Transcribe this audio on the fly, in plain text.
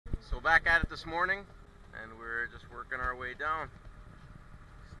back at it this morning, and we're just working our way down.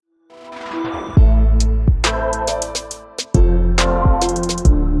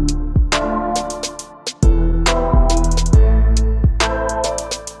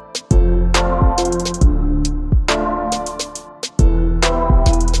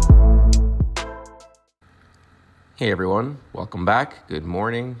 Hey everyone, welcome back. Good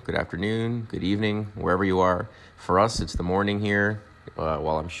morning, good afternoon, good evening, wherever you are. For us, it's the morning here.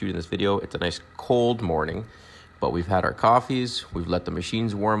 While I'm shooting this video, it's a nice cold morning, but we've had our coffees, we've let the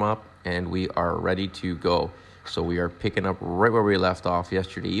machines warm up, and we are ready to go. So we are picking up right where we left off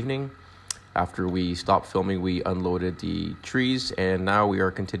yesterday evening. After we stopped filming, we unloaded the trees, and now we are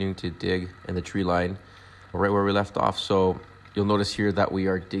continuing to dig in the tree line right where we left off. So you'll notice here that we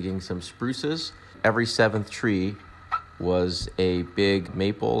are digging some spruces. Every 7th tree was a big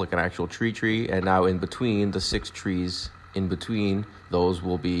maple, like an actual tree, and now in between the 6 trees, in between those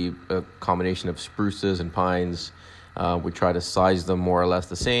will be a combination of spruces and pines. We try to size them more or less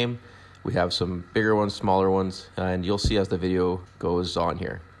the same. We have some bigger ones, smaller ones, and you'll see as the video goes on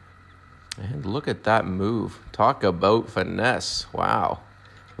here. And look at that move. Talk about finesse. Wow.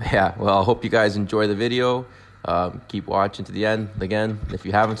 Yeah, well, I hope you guys enjoy the video. Keep watching to the end. Again, if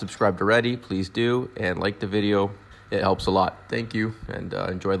you haven't subscribed already, please do, and like the video. It helps a lot. Thank you, and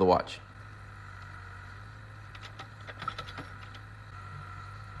enjoy the watch.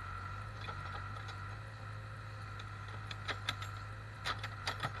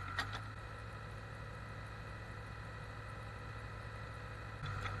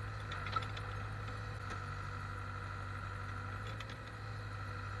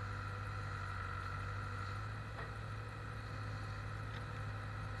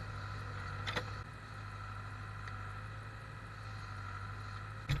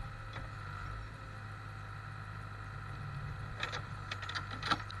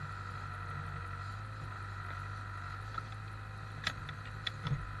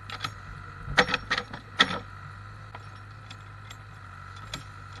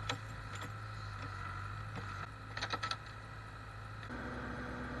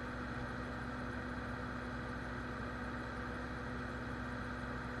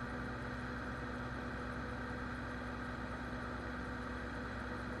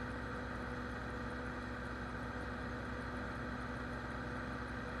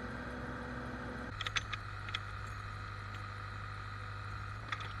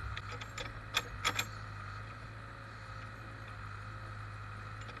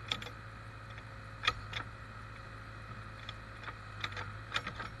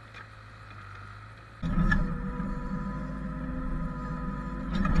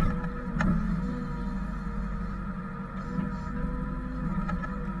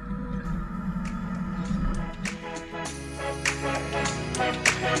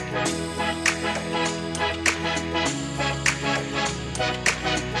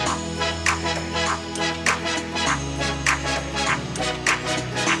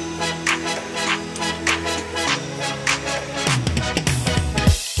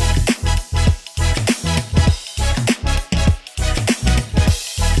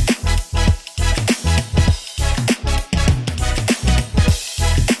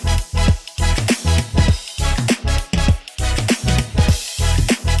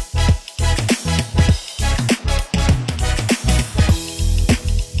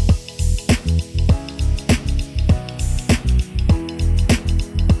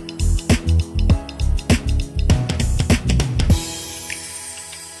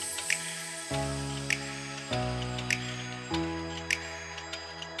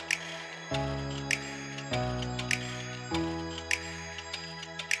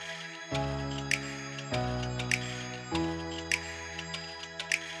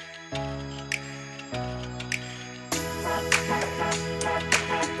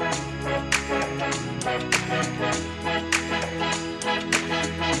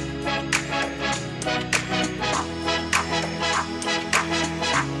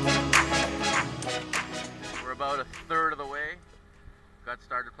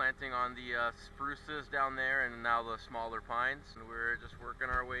 Started planting on the spruces down there and now the smaller pines, and we're just working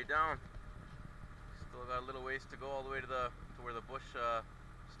our way down. Still got a little ways to go all the way to where the bush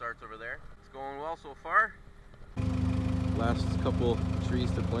starts over there. It's going well so far. Last couple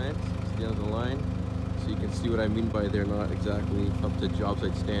trees to plant. It's the end of the line, so you can see what I mean by they're not exactly up to job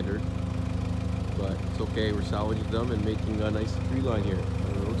site standard, but it's okay. We're salvaging them and making a nice tree line here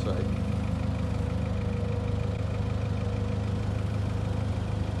on the roadside.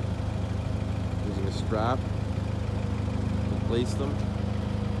 Strap and place them.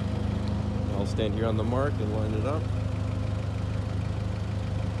 I'll stand here on the mark and line it up.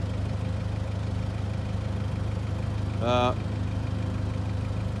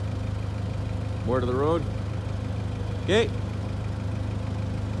 More to the road. Okay.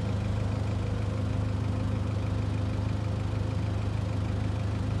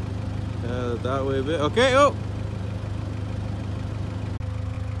 That way a bit. Okay, oh!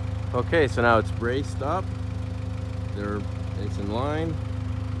 Okay, so now it's braced up. It's in line.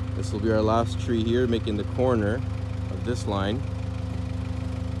 This will be our last tree here, making the corner of this line.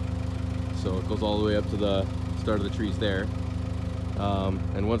 So it goes all the way up to the start of the trees there.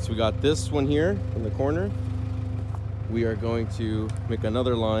 And once we got this one here in the corner, we are going to make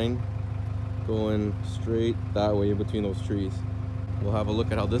another line going straight that way in between those trees. We'll have a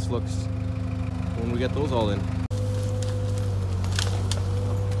look at how this looks when we get those all in.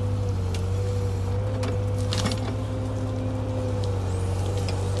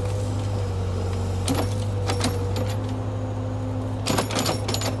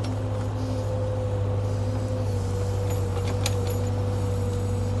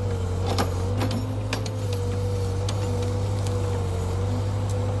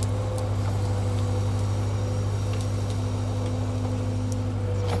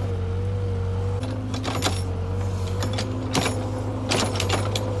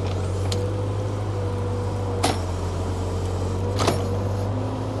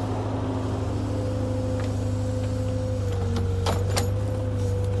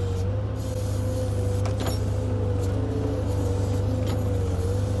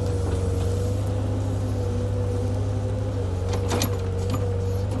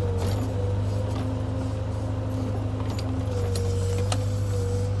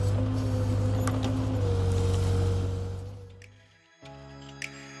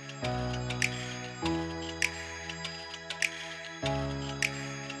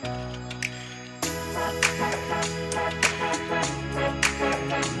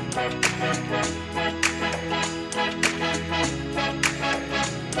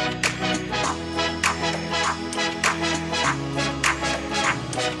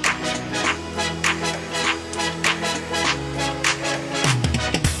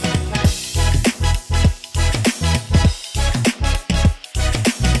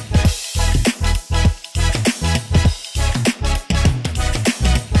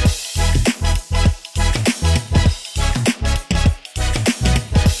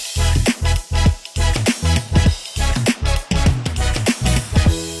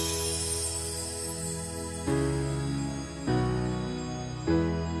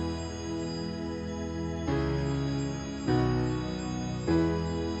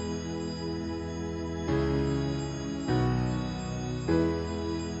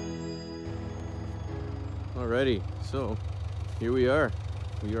 Alrighty, so here we are.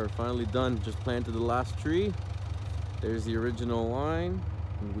 We are finally done. Just planted the last tree. There's the original line.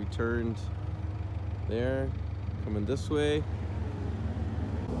 And we turned there, coming this way.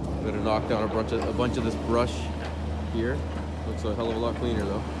 I'm gonna knock down a bunch of this brush here. Looks a hell of a lot cleaner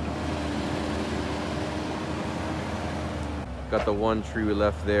though. Got the one tree we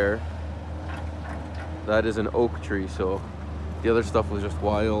left there. That is an oak tree, so the other stuff was just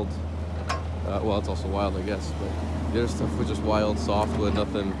wild. Well, it's also wild, I guess, but the other stuff was just wild softwood,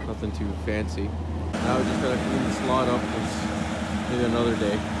 nothing too fancy. Now we just gotta clean this lot up. It's maybe another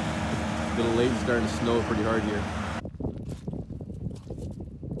day. It's a little late, it's starting to snow pretty hard here.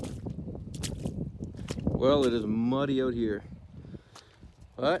 Well, it is muddy out here,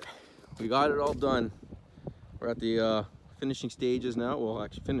 but we got it all done. We're at the finishing stages now. Well,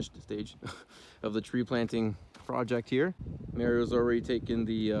 actually finished the stage of the tree planting project here. Mario's already taken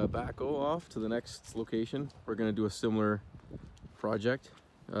the backhoe off to the next location. We're gonna do a similar project.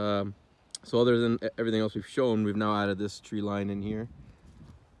 So other than everything else we've shown, we've now added this tree line in here,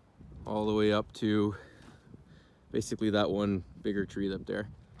 all the way up to basically that one bigger tree up there.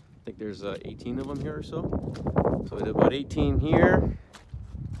 I think there's 18 of them here or so. So we did about 18 here.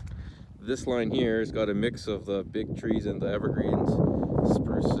 This line here has got a mix of the big trees and the evergreens,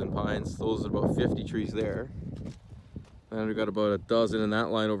 spruces and pines. Those are about 50 trees there. And we've got about a dozen in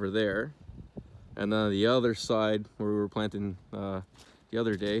that line over there. And then on the other side, where we were planting the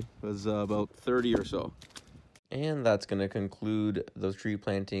other day, was about 30 or so. And that's going to conclude the tree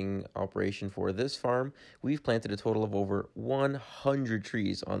planting operation for this farm. We've planted a total of over 100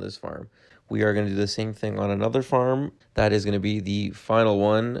 trees on this farm. We are going to do the same thing on another farm. That is going to be the final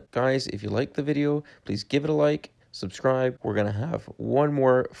one. Guys, if you like the video, please give it a like, subscribe. We're going to have one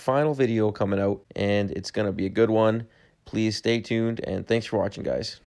more final video coming out, and it's going to be a good one. Please stay tuned, and thanks for watching, guys.